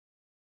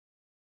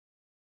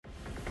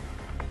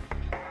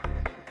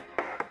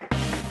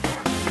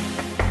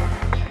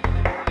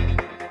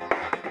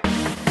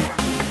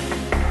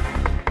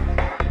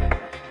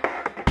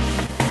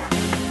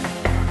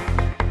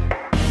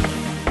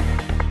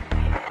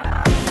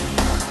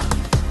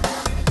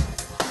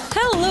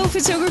Hello,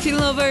 photography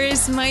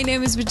lovers. My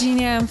name is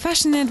Virginia. I'm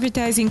fashion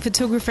advertising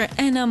photographer,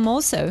 and I'm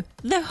also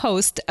the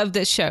host of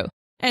this show.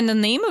 And the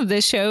name of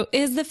this show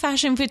is the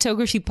Fashion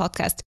Photography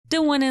Podcast,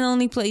 the one and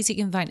only place you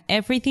can find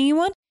everything you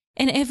want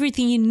and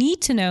everything you need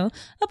to know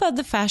about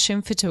the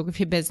fashion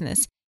photography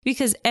business.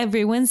 Because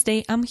every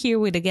Wednesday, I'm here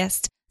with a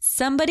guest,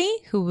 somebody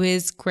who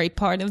is a great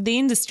part of the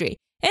industry.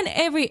 And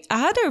every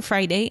other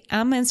Friday,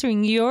 I'm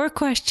answering your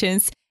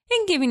questions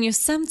and giving you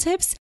some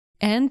tips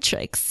and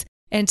tricks.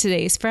 And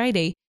today is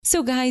Friday.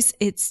 So guys,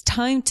 it's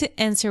time to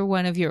answer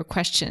one of your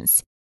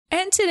questions.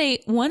 And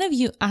today, one of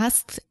you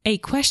asked a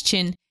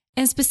question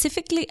and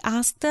specifically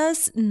asked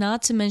us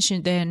not to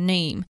mention their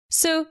name.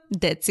 So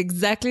that's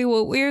exactly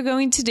what we're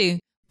going to do.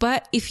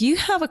 But if you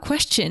have a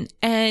question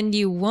and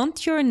you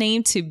want your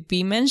name to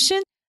be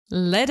mentioned,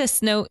 let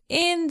us know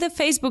in the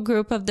Facebook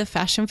group of the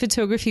Fashion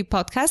Photography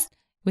Podcast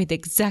with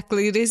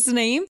exactly this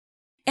name.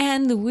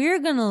 And we're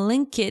going to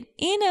link it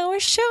in our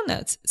show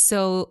notes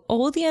so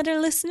all the other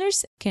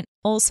listeners can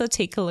also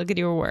take a look at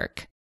your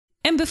work.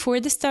 And before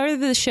the start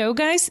of the show,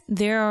 guys,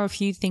 there are a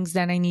few things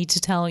that I need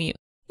to tell you.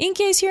 In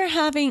case you're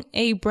having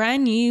a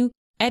brand new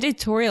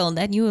editorial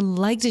that you would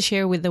like to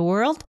share with the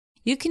world,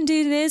 you can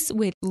do this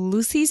with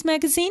Lucy's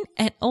magazine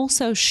and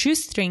also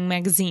Shoestring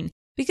magazine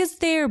because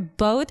they're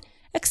both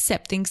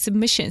accepting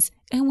submissions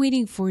and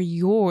waiting for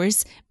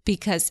yours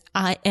because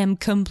I am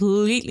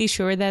completely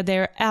sure that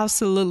they're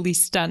absolutely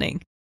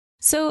stunning.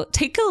 So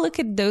take a look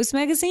at those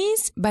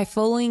magazines by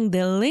following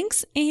the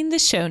links in the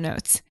show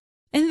notes.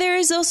 And there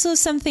is also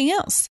something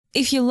else.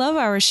 If you love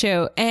our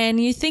show and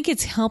you think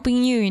it's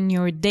helping you in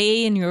your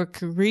day, in your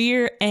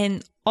career,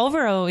 and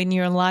overall in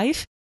your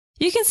life,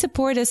 you can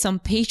support us on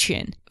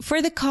Patreon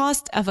for the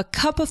cost of a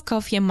cup of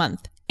coffee a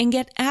month and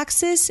get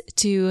access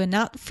to a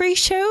not-free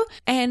show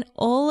and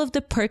all of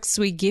the perks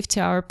we give to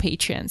our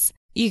patrons.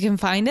 You can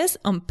find us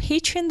on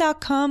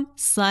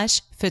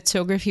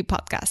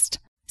patreon.com/photographypodcast.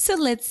 So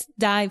let's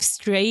dive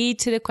straight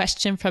to the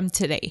question from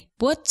today.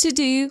 What to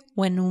do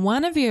when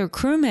one of your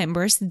crew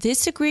members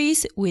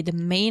disagrees with the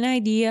main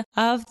idea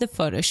of the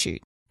photo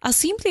shoot? I'll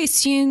simply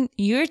assume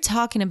you're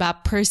talking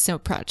about personal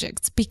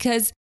projects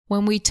because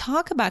when we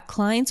talk about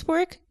clients'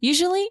 work,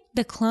 usually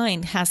the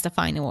client has the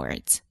final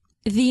words.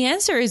 The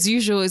answer, as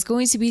usual, is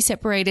going to be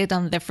separated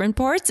on different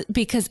parts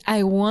because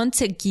I want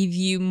to give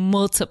you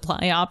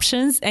multiply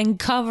options and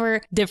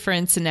cover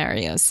different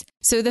scenarios.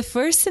 So the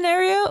first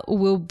scenario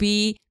will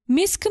be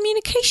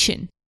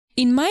miscommunication.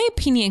 In my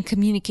opinion,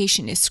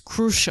 communication is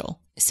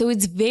crucial. So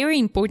it's very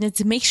important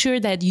to make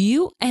sure that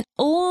you and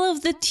all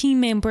of the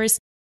team members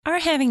are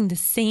having the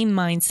same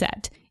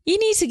mindset. You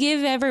need to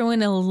give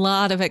everyone a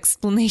lot of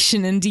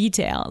explanation and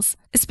details,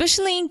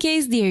 especially in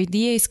case the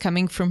idea is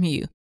coming from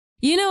you.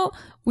 You know,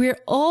 we're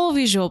all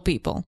visual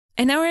people,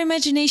 and our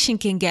imagination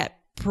can get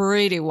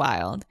pretty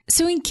wild.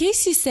 So in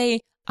case you say,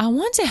 I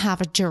want to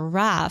have a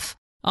giraffe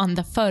on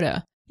the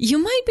photo, you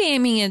might be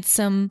aiming at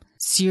some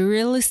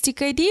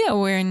surrealistic idea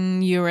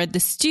when you're at the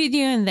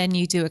studio and then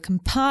you do a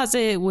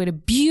composite with a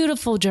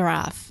beautiful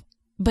giraffe.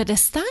 But a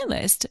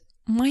stylist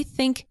might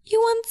think you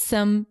want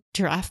some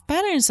giraffe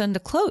patterns on the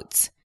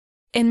clothes.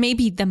 And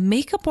maybe the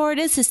makeup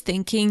artist is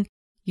thinking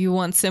you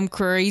want some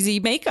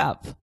crazy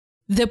makeup.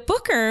 The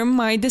booker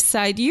might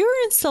decide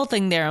you're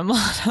insulting their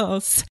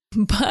models.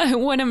 But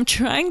what I'm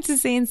trying to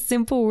say in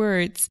simple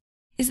words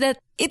is that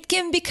it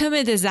can become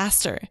a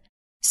disaster.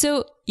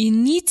 So you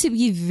need to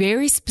be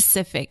very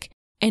specific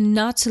and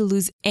not to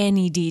lose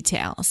any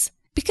details.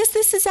 Because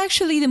this is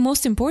actually the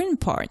most important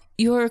part,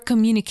 your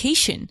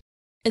communication.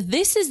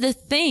 This is the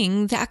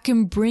thing that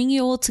can bring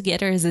you all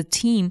together as a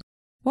team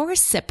or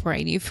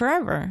separate you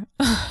forever.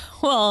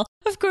 Well,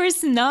 of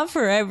course, not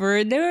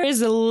forever. There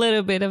is a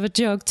little bit of a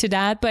joke to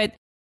that, but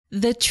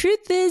the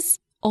truth is,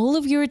 all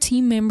of your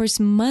team members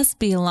must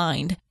be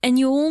aligned, and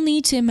you all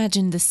need to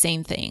imagine the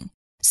same thing.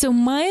 So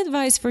my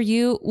advice for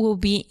you will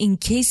be, in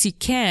case you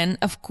can,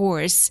 of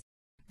course,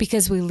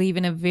 because we live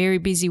in a very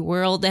busy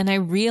world, and I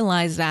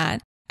realize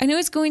that. I know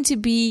it's going to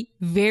be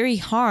very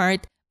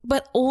hard,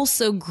 but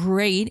also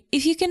great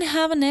if you can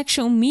have an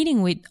actual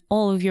meeting with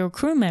all of your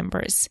crew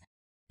members.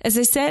 As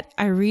I said,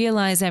 I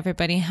realize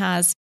everybody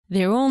has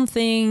their own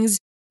things,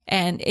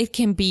 and it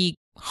can be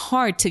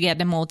hard to get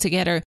them all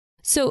together.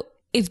 So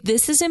if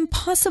this is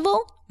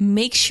impossible,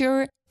 make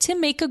sure to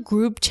make a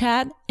group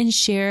chat and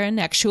share an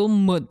actual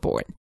mood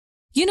board.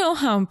 You know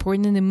how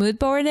important the mood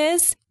board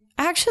is?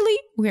 Actually,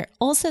 we're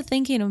also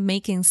thinking of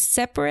making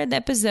separate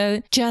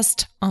episode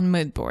just on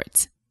mood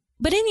boards.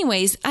 But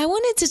anyways, I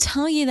wanted to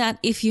tell you that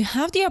if you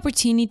have the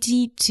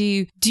opportunity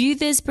to do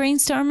this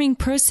brainstorming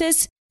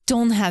process,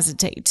 don't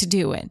hesitate to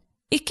do it.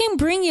 It can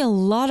bring you a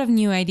lot of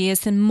new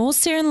ideas and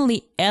most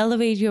certainly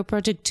elevate your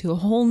project to a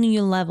whole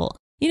new level.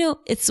 You know,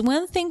 it's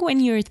one thing when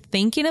you're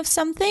thinking of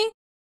something,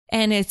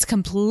 and it's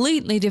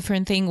completely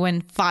different thing when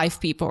 5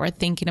 people are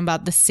thinking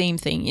about the same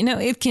thing. You know,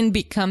 it can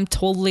become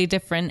totally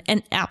different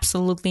and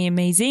absolutely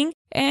amazing.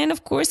 And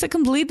of course, a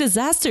complete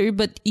disaster,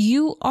 but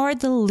you are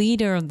the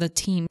leader of the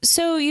team.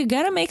 So you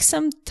gotta make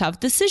some tough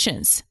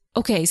decisions.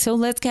 Okay, so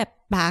let's get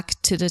back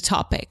to the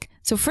topic.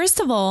 So first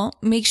of all,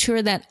 make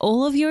sure that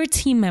all of your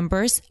team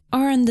members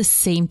are on the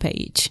same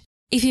page.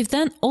 If you've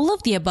done all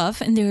of the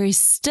above and there is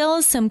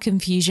still some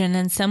confusion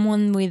and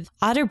someone with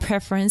other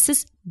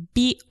preferences,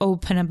 be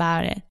open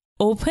about it.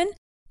 Open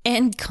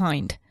and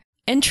kind.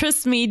 And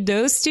trust me,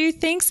 those two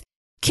things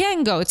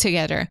can go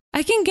together.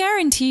 I can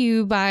guarantee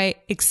you by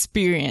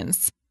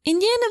experience. In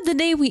the end of the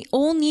day, we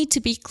all need to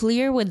be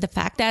clear with the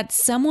fact that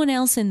someone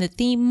else in the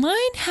team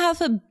might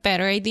have a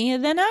better idea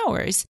than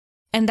ours.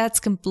 And that's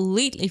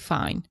completely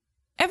fine.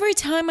 Every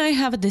time I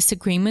have a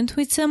disagreement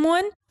with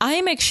someone,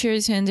 I make sure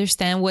to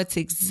understand what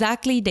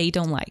exactly they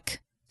don't like.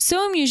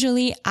 So I'm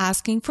usually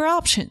asking for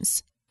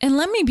options. And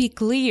let me be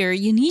clear,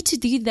 you need to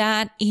do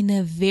that in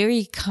a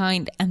very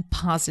kind and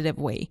positive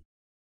way.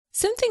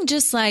 Something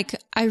just like,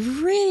 I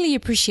really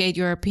appreciate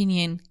your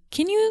opinion.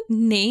 Can you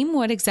name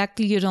what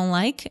exactly you don't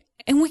like?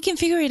 And we can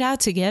figure it out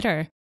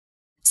together.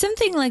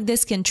 Something like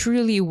this can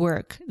truly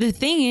work. The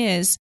thing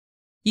is,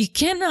 you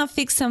cannot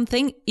fix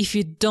something if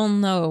you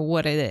don't know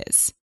what it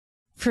is.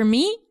 For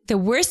me, the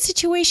worst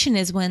situation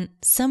is when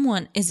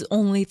someone is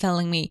only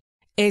telling me,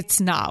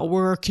 it's not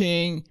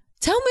working.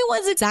 Tell me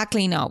what's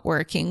exactly not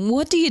working.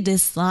 What do you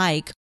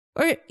dislike?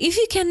 Or if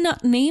you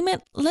cannot name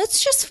it,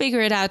 let's just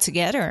figure it out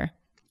together.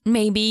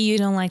 Maybe you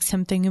don't like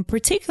something in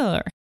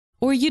particular.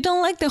 Or you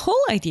don't like the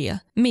whole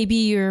idea. Maybe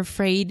you're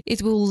afraid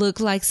it will look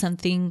like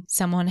something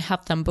someone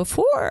have done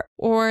before.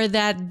 Or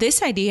that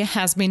this idea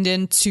has been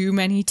done too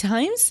many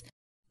times.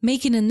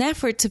 Making an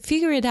effort to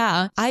figure it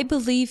out, I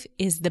believe,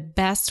 is the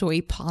best way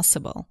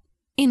possible.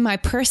 In my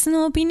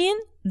personal opinion,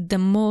 the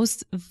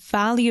most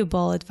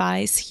valuable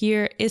advice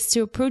here is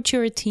to approach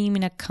your team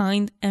in a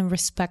kind and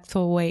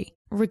respectful way.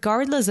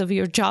 Regardless of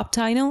your job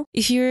title,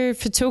 if you're a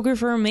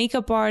photographer,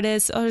 makeup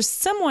artist, or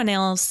someone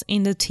else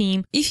in the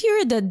team, if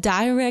you're the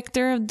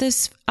director of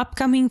this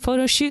upcoming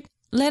photo shoot,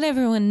 let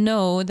everyone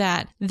know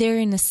that they're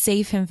in a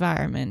safe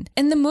environment.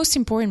 And the most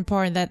important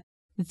part, that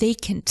they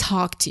can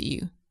talk to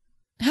you.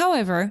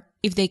 However,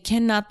 if they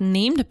cannot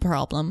name the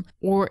problem,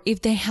 or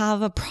if they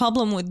have a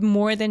problem with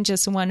more than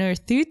just one or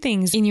two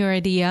things in your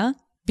idea,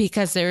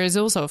 because there is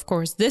also, of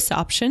course, this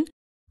option,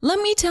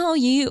 let me tell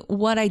you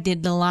what I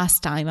did the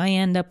last time I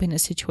end up in a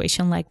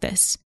situation like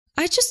this.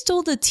 I just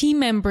told the team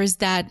members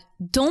that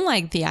don't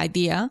like the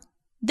idea,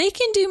 they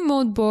can do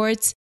mood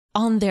boards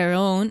on their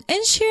own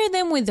and share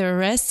them with the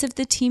rest of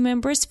the team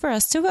members for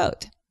us to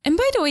vote. And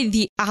by the way,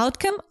 the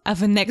outcome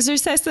of an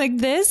exercise like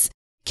this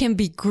can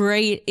be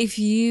great if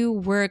you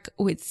work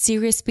with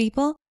serious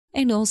people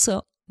and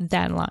also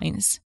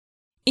deadlines.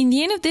 In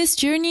the end of this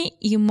journey,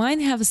 you might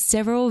have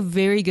several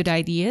very good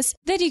ideas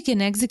that you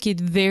can execute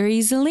very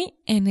easily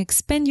and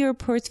expand your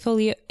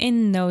portfolio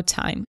in no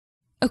time.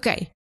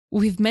 Okay,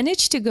 we've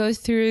managed to go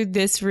through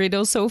this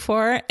riddle so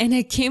far, and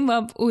I came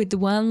up with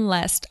one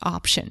last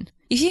option.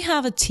 If you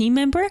have a team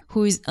member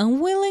who is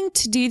unwilling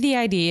to do the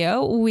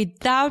idea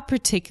without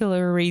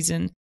particular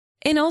reason,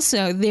 and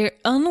also they're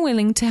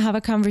unwilling to have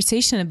a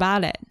conversation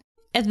about it.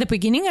 At the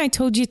beginning, I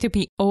told you to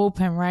be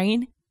open,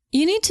 right?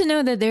 You need to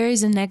know that there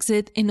is an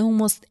exit in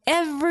almost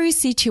every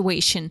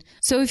situation.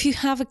 So if you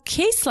have a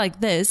case like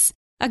this,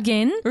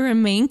 again,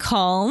 remain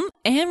calm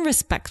and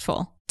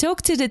respectful.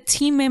 Talk to the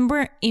team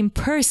member in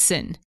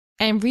person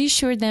and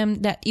reassure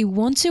them that you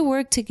want to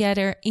work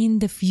together in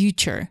the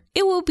future.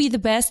 It will be the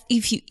best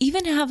if you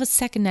even have a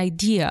second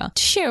idea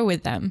to share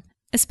with them,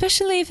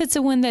 especially if it's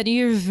a one that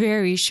you're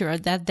very sure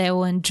that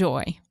they'll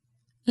enjoy.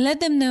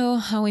 Let them know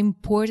how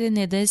important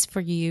it is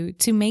for you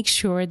to make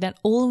sure that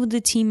all of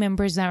the team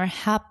members are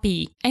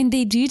happy and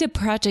they do the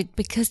project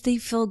because they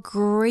feel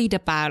great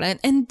about it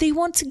and they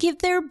want to give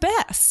their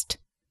best.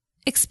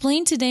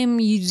 Explain to them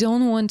you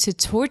don't want to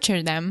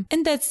torture them,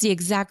 and that's the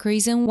exact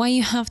reason why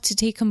you have to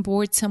take on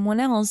board someone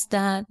else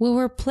that will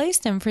replace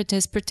them for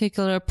this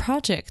particular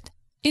project.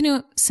 You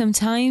know,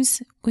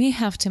 sometimes we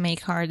have to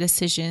make hard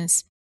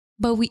decisions,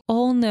 but we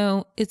all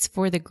know it's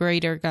for the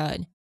greater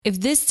good. If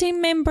this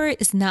team member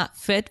is not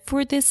fit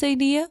for this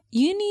idea,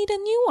 you need a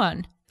new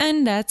one,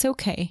 and that's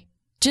okay.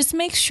 Just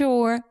make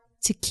sure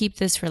to keep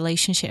this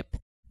relationship,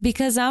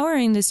 because our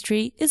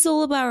industry is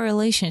all about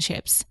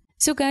relationships.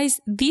 So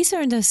guys, these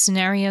are the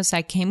scenarios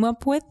I came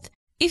up with.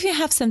 If you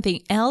have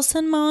something else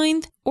in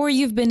mind, or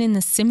you've been in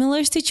a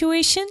similar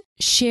situation,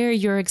 share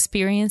your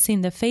experience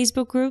in the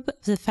Facebook group of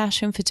the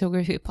Fashion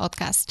Photography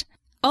Podcast.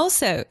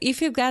 Also,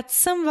 if you got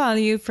some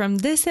value from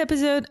this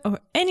episode or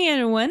any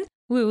other one,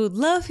 we would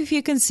love if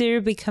you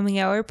consider becoming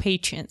our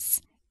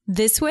patrons.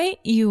 This way,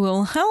 you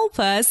will help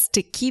us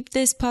to keep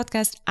this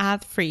podcast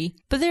ad-free.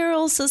 But there are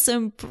also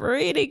some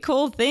pretty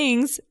cool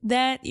things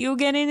that you'll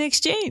get in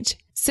exchange.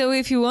 So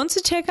if you want to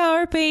check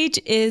our page,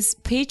 is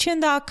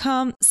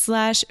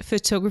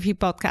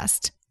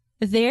patreon.com/photographypodcast.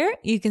 There,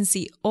 you can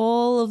see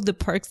all of the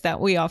perks that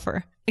we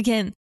offer.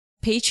 Again,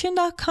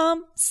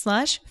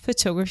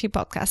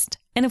 patreon.com/photographypodcast.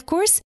 And of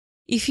course,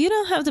 if you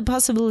don't have the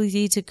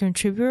possibility to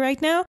contribute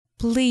right now,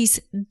 please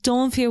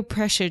don't feel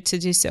pressured to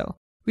do so.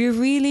 We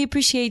really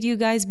appreciate you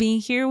guys being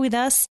here with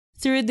us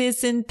through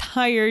this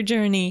entire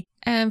journey.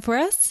 And for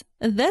us,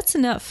 that's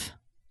enough.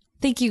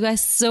 Thank you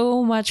guys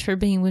so much for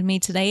being with me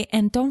today.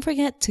 And don't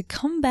forget to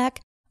come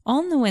back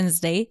on the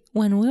Wednesday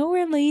when we'll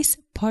release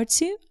part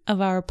 2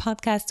 of our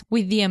podcast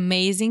with the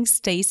amazing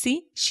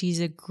Stacy. She's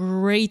a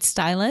great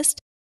stylist.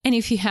 And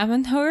if you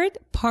haven't heard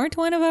part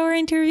 1 of our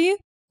interview,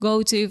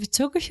 go to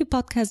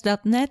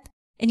photographypodcast.net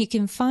and you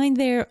can find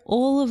there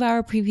all of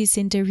our previous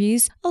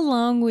interviews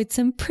along with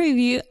some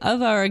preview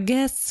of our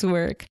guests'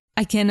 work.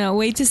 I cannot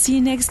wait to see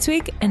you next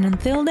week, and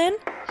until then,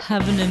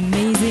 have an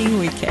amazing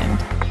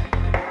weekend.